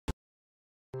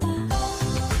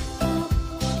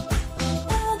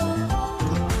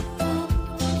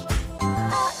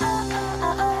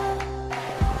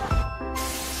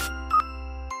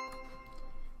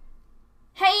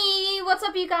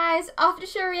guys, After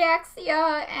Show Reacts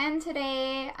here, and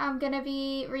today I'm gonna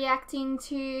be reacting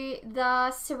to the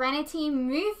Serenity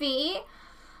movie.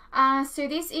 So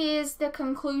this is the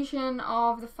conclusion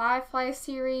of the Firefly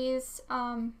series.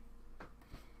 If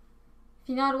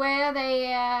you're not aware,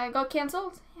 they got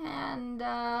cancelled and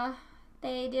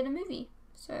they did a movie.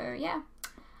 So yeah.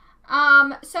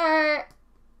 So I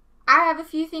have a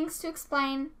few things to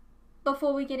explain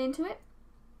before we get into it.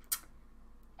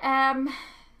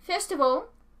 First of all,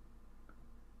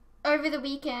 over the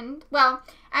weekend, well,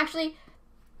 actually,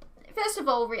 first of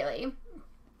all, really,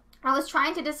 I was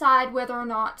trying to decide whether or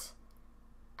not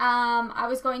I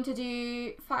was going to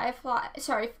do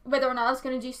whether or not I was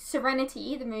going to do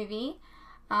Serenity, the movie,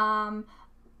 at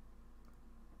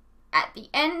the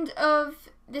end of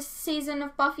this season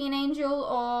of Buffy and Angel,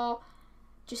 or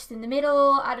just in the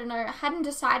middle. I don't know. I hadn't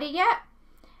decided yet.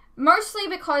 Mostly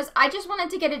because I just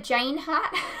wanted to get a Jane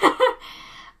hat.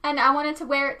 And I wanted to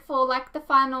wear it for, like, the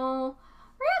final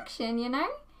reaction, you know?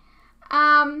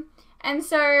 And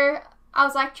so I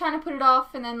was, like, trying to put it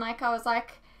off, and then, like, I was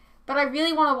like, but I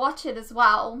really want to watch it as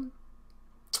well.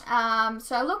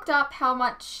 So I looked up how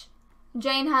much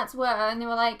Jane hats were, and they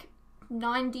were, like,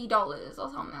 $90 or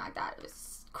something like that. It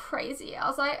was crazy. I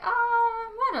was like,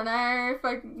 I don't know if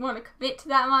I want to commit to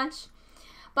that much.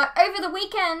 But over the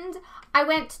weekend, I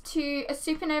went to a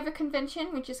Supernova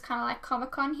convention, which is kind of like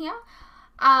Comic-Con here.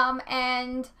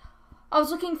 And I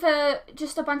was looking for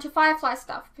just a bunch of Firefly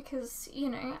stuff because, you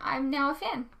know, I'm now a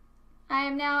fan. I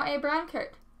am now a brown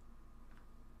coat.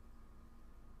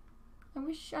 I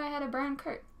wish I had a brown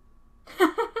coat.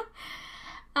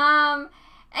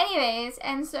 Anyways,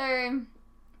 and so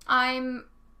I'm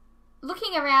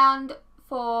looking around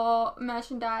for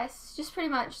merchandise, just pretty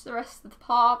much the rest of the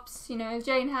pops, you know,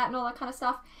 Jane hat and all that kind of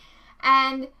stuff.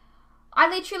 And I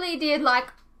literally did,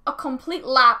 like, a complete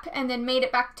lap and then made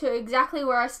it back to exactly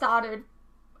where I started,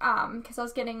 because I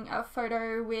was getting a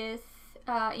photo with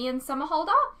Ian Somerhalder,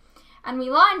 and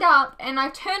we lined up, and I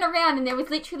turned around and there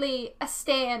was literally a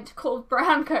stand called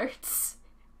Brown Coats,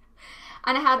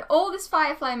 and I had all this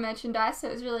Firefly merchandise, so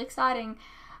it was really exciting.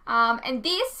 And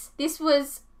this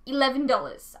was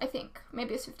 $11, I think.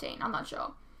 Maybe it's 15, I'm not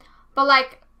sure. But,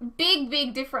 like,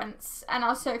 big difference, and I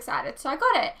was so excited. So I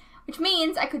got it, which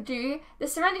means I could do the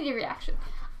Serenity reaction.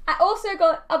 I also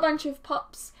got a bunch of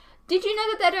pops. Did you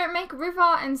know that they don't make River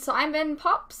and Simon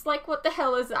pops? Like, what the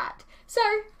hell is that? So,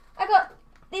 I got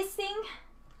this thing.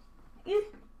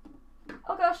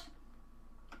 Oh gosh.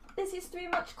 This is too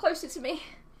much closer to me.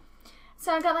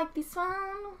 So I got, like, this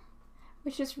one,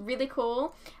 which is really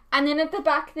cool. And then at the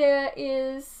back there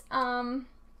is Kaylee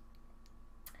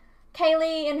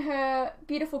in her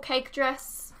beautiful cake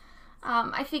dress.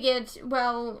 I figured,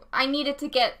 well, I needed to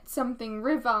get something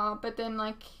River, but then,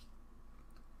 like,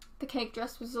 the cake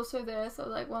dress was also there, so I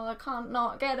was like, well, I can't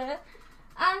not get it.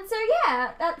 And so,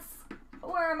 yeah, that's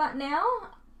where I'm at now.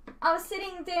 I was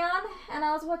sitting down, and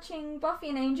I was watching Buffy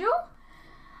and Angel.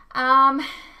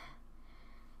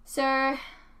 So, yeah,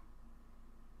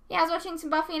 I was watching some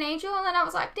Buffy and Angel, and then I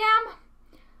was like, damn,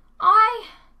 I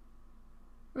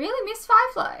really miss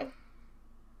Firefly.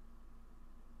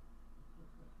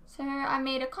 So I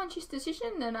made a conscious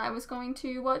decision that I was going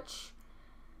to watch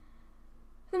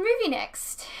the movie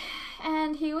next,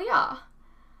 and here we are.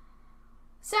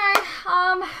 So,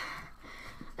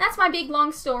 that's my big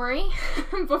long story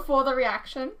before the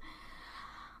reaction.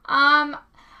 I'm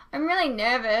really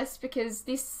nervous because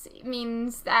this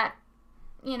means that,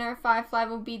 you know, Firefly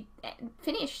will be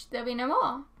finished. There'll be no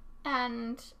more.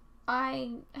 And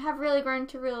I have really grown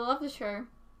to really love the show.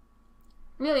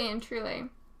 Really and truly.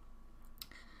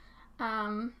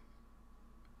 I'm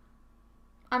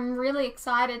really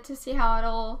excited to see how it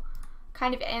all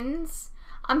kind of ends.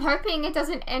 I'm hoping it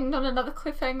doesn't end on another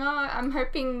cliffhanger. I'm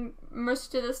hoping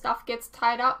most of the stuff gets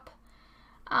tied up.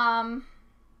 And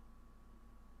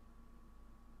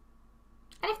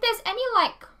if there's any,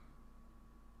 like,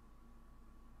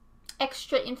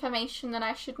 extra information that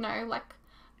I should know, like,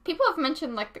 people have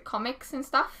mentioned, like, the comics and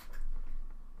stuff,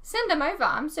 send them over.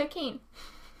 I'm so keen.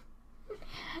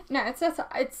 No,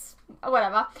 it's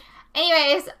whatever.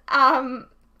 Anyways,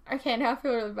 okay, now I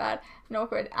feel really bad and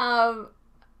awkward.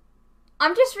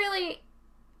 I'm just really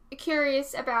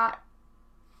curious about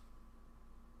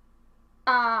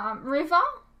River,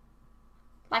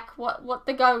 like what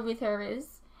the go with her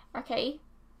is. Okay,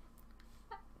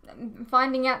 I'm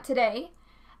finding out today.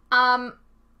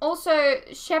 Also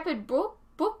Shepherd Book.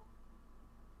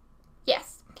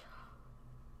 Yes.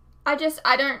 I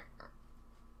don't.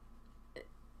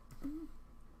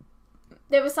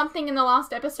 There was something in the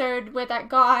last episode where that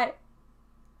guy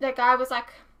was like,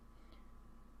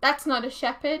 that's not a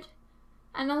shepherd.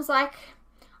 And I was like,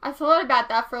 I thought about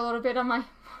that for a little bit. I'm like,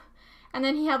 and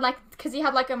then he had like, because he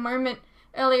had like a moment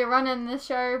earlier on in the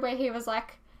show where he was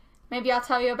like, maybe I'll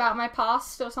tell you about my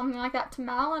past or something like that to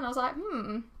Mal. And I was like,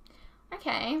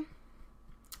 okay.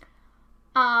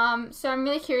 So I'm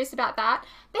really curious about that.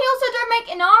 They also don't make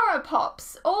Inara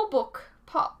pops or book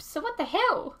pops. So what the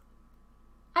hell?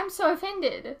 I'm so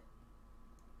offended.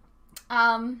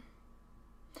 But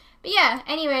yeah,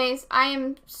 anyways, I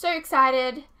am so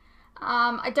excited.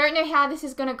 I don't know how this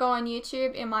is going to go on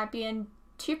YouTube. It might be in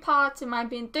 2 parts, it might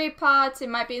be in 3 parts, it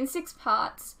might be in 6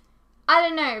 parts. I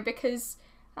don't know, because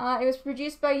it was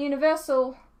produced by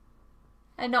Universal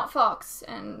and not Fox,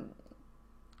 and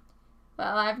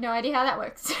well, I have no idea how that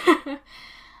works.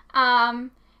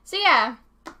 So yeah,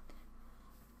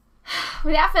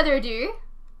 without further ado,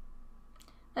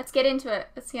 let's get into it.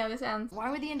 Let's see how this sounds. Why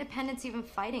were the Independents even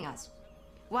fighting us?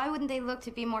 Why wouldn't they look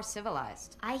to be more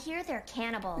civilized? I hear they're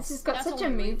cannibals. This has got such a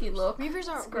movie look. Reavers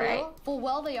aren't great. real. Full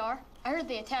well they are. I heard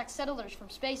they attack settlers from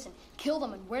space and kill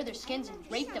them and wear their skins and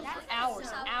rape them for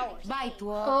hours and hours.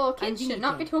 Oh, kids should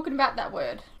not be talking about that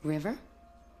word. River?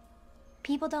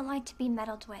 People don't like to be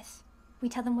meddled with. We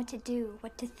tell them what to do,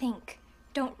 what to think.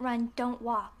 Don't run, don't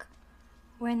walk.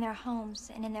 We're in their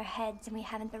homes and in their heads, and we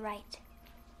haven't the right.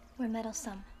 We're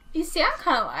meddlesome. You sound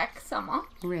kind of like Summer.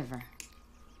 River.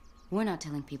 We're not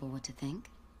telling people what to think.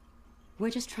 We're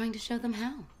just trying to show them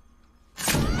how.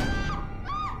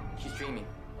 She's dreaming.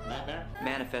 Nightmare?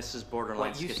 Manifests as borderline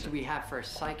What use do we have for a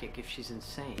psychic if she's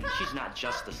insane? She's not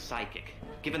just a psychic.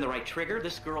 Given the right trigger,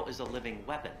 this girl is a living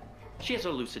weapon. She has a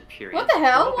lucid period. What the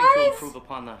hell? We're hoping Why to is... improve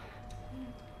upon the...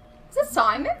 Is this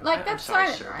Simon? Like, I'm that's sorry,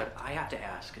 Simon, sir, right? but I have to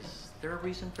ask, is there a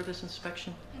reason for this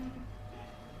inspection?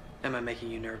 Am I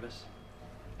making you nervous?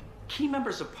 Key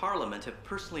members of Parliament have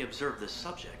personally observed this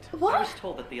subject. What? I was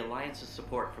told that the Alliance's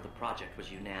support for the project was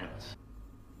unanimous.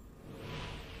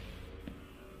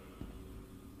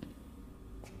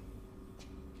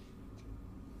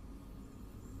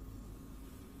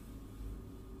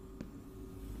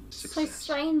 It's so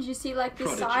strange you see like this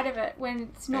Prodigy. side of it when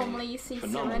it's normally you see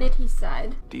Phenomenal. Serenity's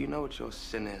side. Do you know what your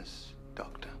sin is,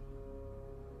 Doctor?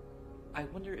 I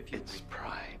wonder if you... It's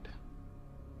pride.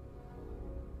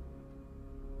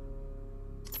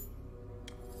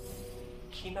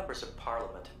 Key members of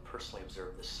Parliament have personally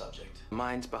observed this subject.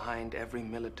 Minds behind every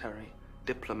military,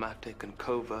 diplomatic, and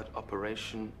covert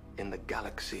operation in the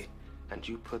galaxy, and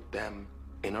you put them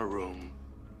in a room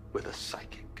with a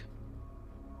psychic.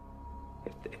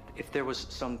 If there was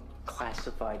some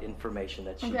classified information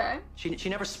that she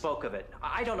never spoke of it.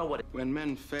 I don't know what it... When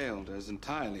men failed as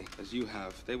entirely as you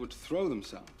have, they would throw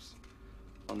themselves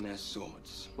on their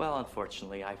swords. Well,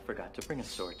 unfortunately, I forgot to bring a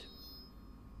sword.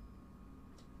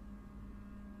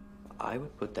 I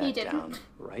would put that down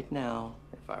right now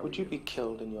if I were Would you be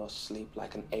killed in your sleep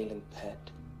like an ailing pet?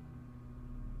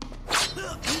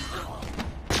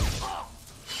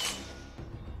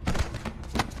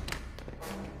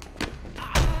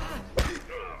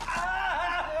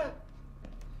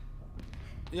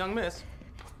 Young miss,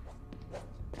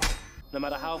 no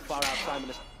matter how far out Simon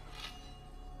is...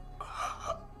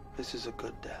 This is a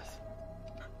good death.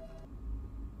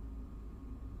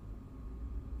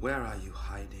 Where are you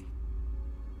hiding?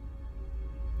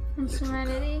 From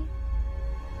Serenity.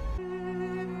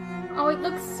 Oh, it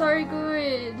looks so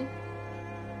good.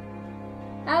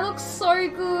 That looks so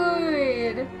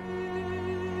good.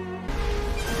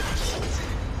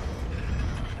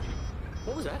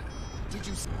 What was that? Did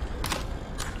you...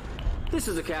 This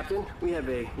is the captain. We have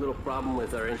a little problem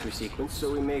with our entry sequence,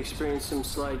 so we may experience some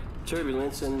slight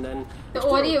turbulence and then... The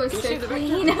audio is so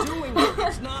clean.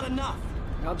 It's not enough.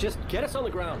 Now just get us on the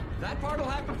ground. That part will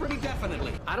happen pretty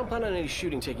definitely. I don't plan on any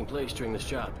shooting taking place during this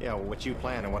job. Yeah, well, what you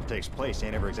plan and what takes place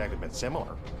ain't ever exactly been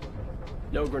similar.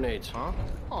 No grenades. Huh?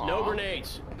 Aww. No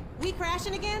grenades. We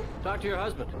crashing again? Talk to your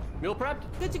husband. Meal prepped?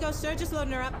 Good to go, sir. Just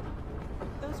loading her up.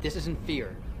 This isn't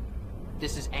fear.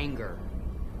 This is anger.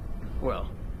 Well,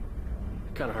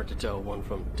 kind of hard to tell one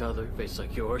from t'other, face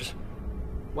like yours.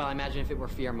 Well, I imagine if it were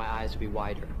fear, my eyes would be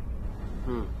wider.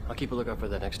 I'll keep a lookout for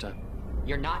that next time.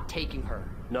 You're not taking her.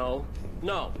 No.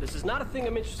 No, this is not a thing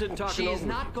I'm interested in talking over. She is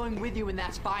not going with you, and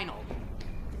that's final.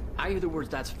 I hear the words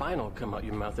 "that's final" come out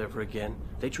your mouth ever again.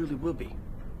 They truly will be.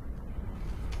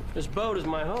 This boat is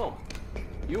my home.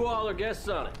 You all are guests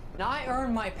on it. Now I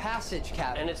earned my passage,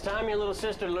 Captain. And it's time your little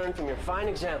sister learned from your fine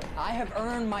example. I have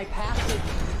earned my passage.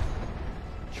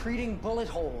 Treating bullet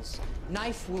holes,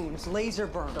 knife wounds, laser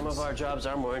burns. Some of our jobs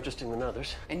are more interesting than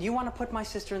others. And you want to put my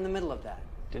sister in the middle of that?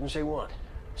 Didn't say want.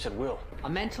 Said will. A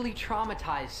mentally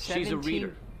traumatized 17... She's a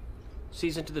reader.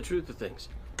 Sees into the truth of things.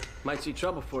 Might see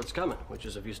trouble before it's coming, which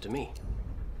is of use to me.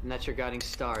 And that's your guiding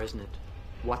star, isn't it?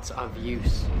 What's of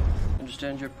use?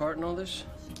 Understand your part in all this?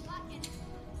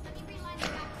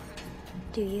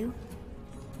 Do you?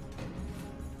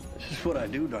 This is what I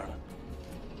do, darling.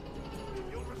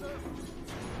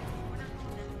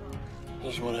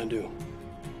 This is what I do.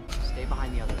 Stay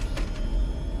behind the others.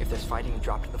 If there's fighting,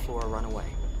 drop to the floor or run away.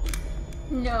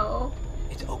 No.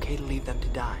 It's okay to leave them to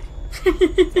die.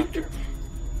 Doctor,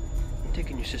 I'm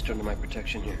taking your sister under my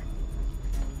protection here.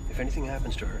 If anything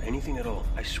happens to her, anything at all,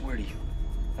 I swear to you,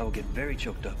 I will get very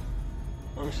choked up.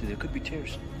 Honestly, there could be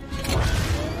tears.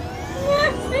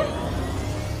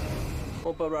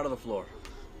 Won't put her out of the floor.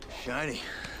 Shiny.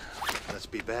 Let's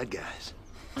be bad guys.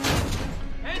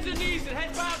 Hands and knees and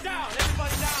head bowed down.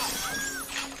 Everybody down.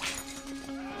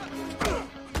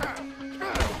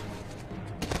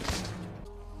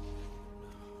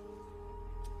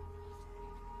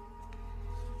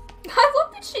 I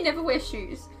love that she never wears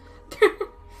shoes.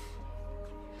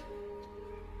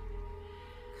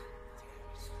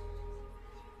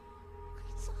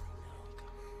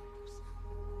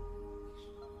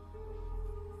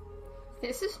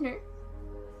 This is new.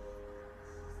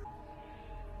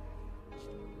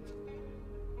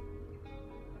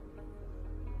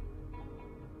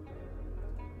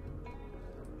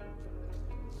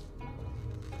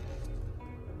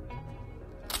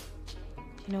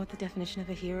 You know what the definition of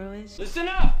a hero is? Listen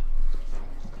up!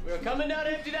 We're coming down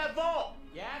to empty that vault.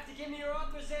 You have to give me your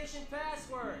authorization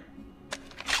password.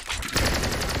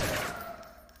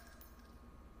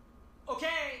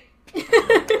 Okay.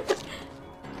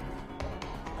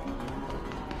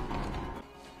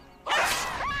 What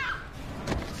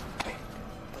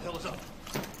the hell is up?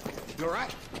 You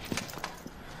alright?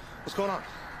 What's going on?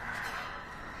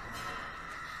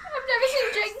 I've never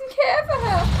seen Jason care for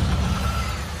her.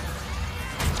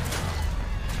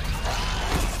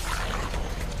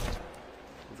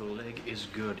 The leg is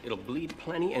good. It'll bleed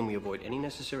plenty and we avoid any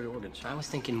necessary organs. I was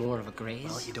thinking more of a graze.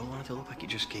 Well, you don't want it to look like you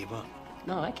just gave up.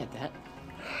 No, I get that.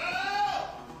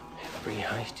 Every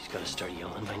heist, he's got to start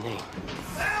yelling my name.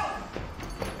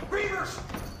 Reavers!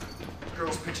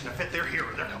 Girls pitching a fit. They're here.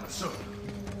 They're coming soon.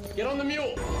 Get on the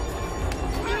mule.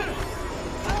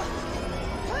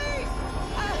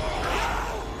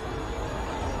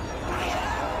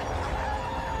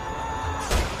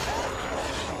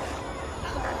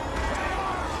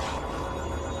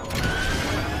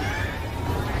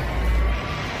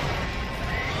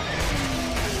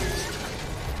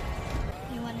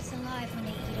 You want us alive when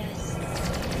they eat us.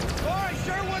 Boy,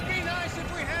 sure would be nice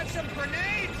if we had some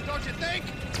grenades, don't you think?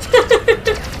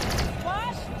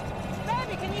 What?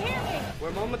 Baby, can you hear me?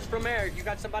 We're moments from air. You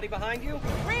got somebody behind you?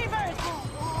 Reavers!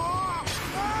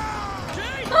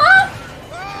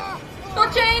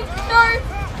 Not Jane! No!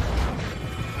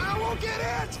 I won't get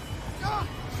it!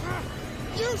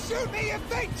 You shoot me if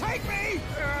they take me!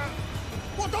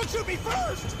 Well, don't shoot me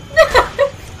first!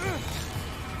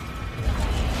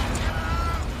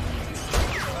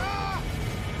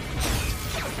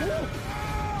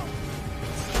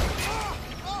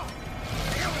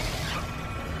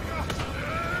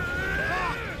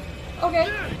 Okay.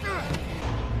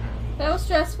 That was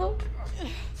stressful.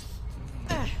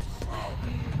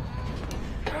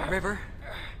 River?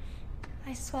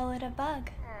 I swallowed a bug.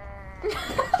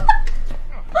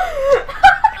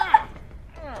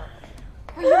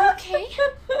 Are you okay?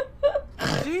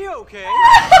 Is he okay?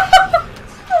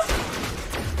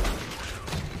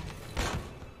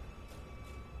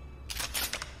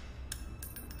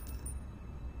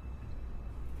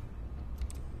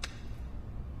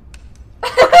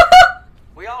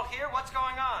 We all here? What's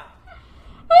going on?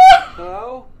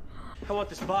 Hello? I want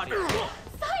this body.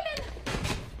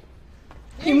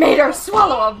 You made her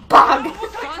swallow a bug!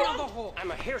 I'm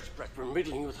a hairspread from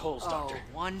riddling you with holes, Doctor.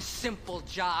 One simple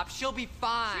job. She'll be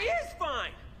fine. She is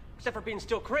fine! Except for being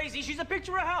still crazy, she's a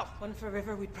picture of health. One for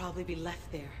River, we'd probably be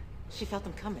left there. She felt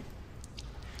them coming.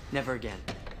 Never again.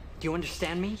 Do you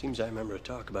understand me? Seems I remember a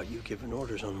talk about you giving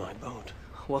orders on my boat.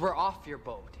 Well, we're off your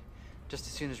boat. Just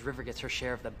as soon as River gets her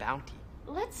share of the bounty.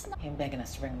 Let's not. Him begging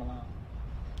us to bring him along.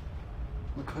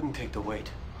 We couldn't take the weight.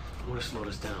 It would have slowed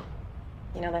us down.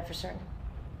 You know that for certain?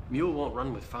 Mule won't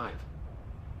run with 5.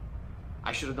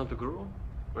 I should have done the girl?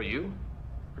 Or you?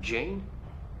 Or Jane?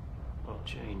 Oh,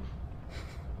 Jane.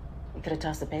 We could have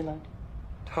tossed the payload.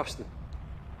 Toss them.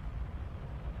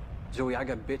 Zoe, I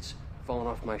got bits falling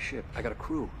off my ship. I got a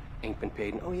crew. Ain't been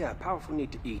paid. And oh yeah, powerful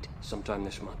need to eat sometime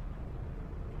this month.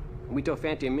 When we tell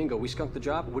Fanti and Mingo we skunked the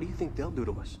job, what do you think they'll do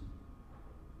to us?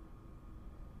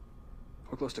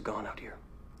 We're close to gone out here.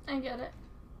 I get it.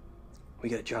 We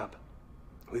get a job.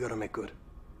 We gotta make good.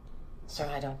 Sir,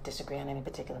 I don't disagree on any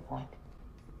particular point.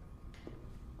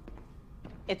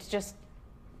 It's just...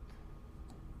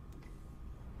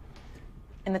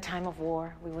 In the time of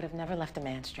war, we would have never left a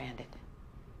man stranded.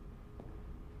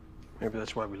 Maybe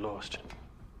that's why we lost.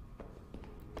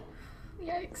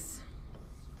 Yikes.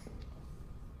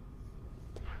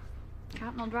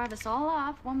 Captain will drive us all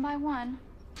off, one by one.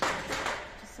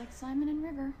 Just like Simon and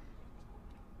River.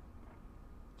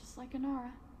 Just like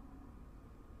Inara.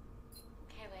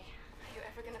 Kaylee, are you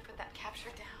ever gonna put that capture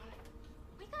down?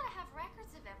 We gotta have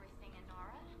records of everything,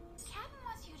 Inara. Captain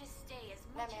wants you to stay as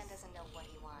much That man as... doesn't know what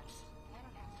he wants. And I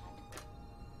don't have time to...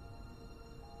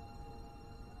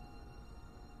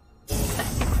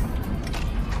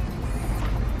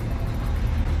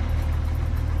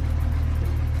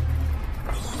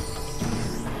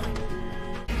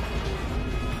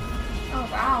 Oh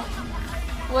wow.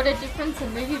 What a difference a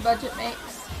movie budget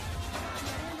makes.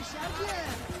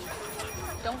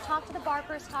 Don't talk to the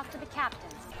Barkers, talk to the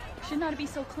captains. Should not be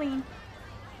so clean.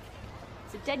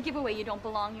 It's a dead giveaway you don't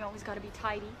belong, you always gotta be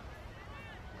tidy.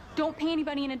 Don't pay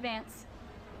anybody in advance.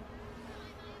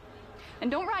 And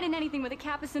don't ride in anything with a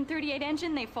Capison 38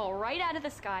 engine, they fall right out of the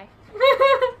sky.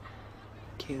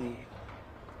 Kaylee.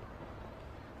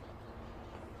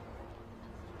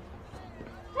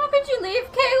 How could you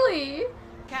leave Kaylee?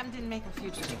 Captain didn't make him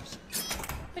fugitives.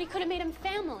 But he could have made him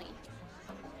family.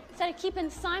 Instead of keeping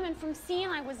Simon from seeing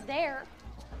I was there.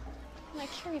 And I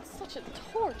carried such a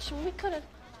torch, and we could have...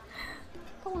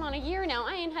 Going on a year now,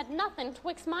 I ain't had nothing.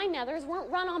 Twixt my nethers weren't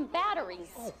run on batteries.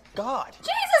 Oh, God. Jesus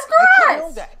I Christ!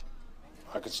 know that.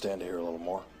 I could stand here a little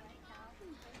more.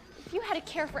 If you had a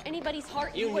care for anybody's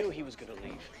heart, You knew he was gonna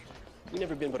leave. You've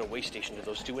never been but a way station to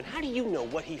those two, and how do you know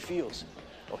what he feels?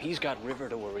 Oh, he's got River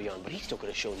to worry on, but he's still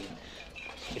gonna show you.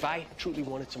 If I truly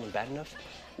wanted someone bad enough,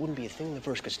 wouldn't be a thing in the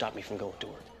verse could stop me from going to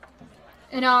her.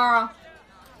 Inara.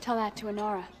 Tell that to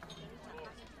Inara.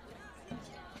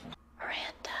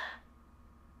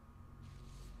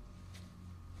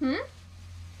 Hmm?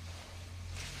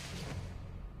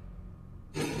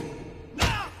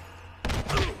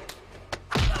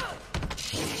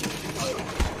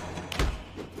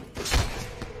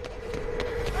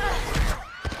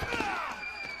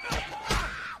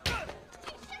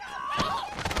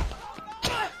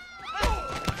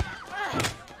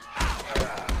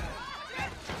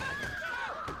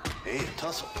 Hey,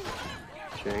 tussle.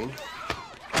 Jane?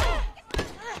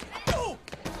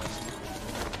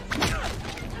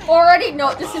 Already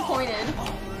not disappointed.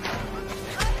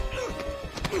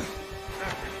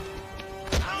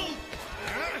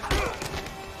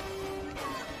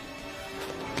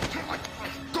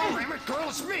 Damn it, girl,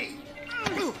 it's me!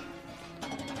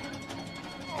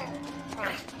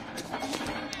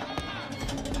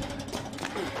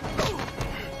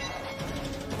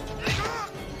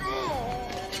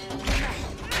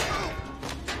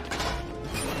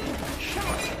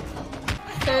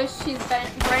 So she's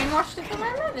brainwashed at the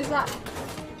moment? Is that...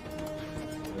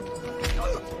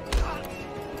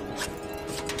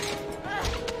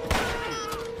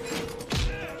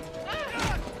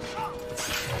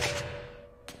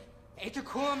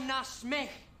 Etakum nasme.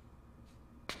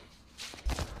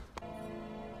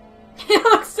 He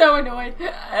looks so annoyed.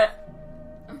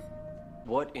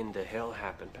 What in the hell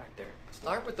happened back there?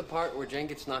 Start with the part where Jane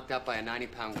gets knocked out by a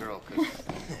 90-pound girl, because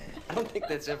I don't think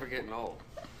that's ever getting old.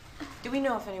 Do we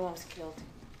know if anyone was killed?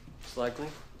 It's likely.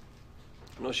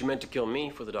 I know she meant to kill me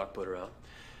before the doc put her out.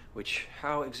 Which,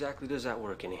 how exactly does that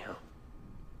work anyhow?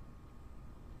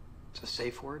 It's a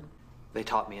safe word. They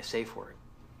taught me a safe word.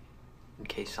 In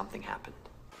case something happened.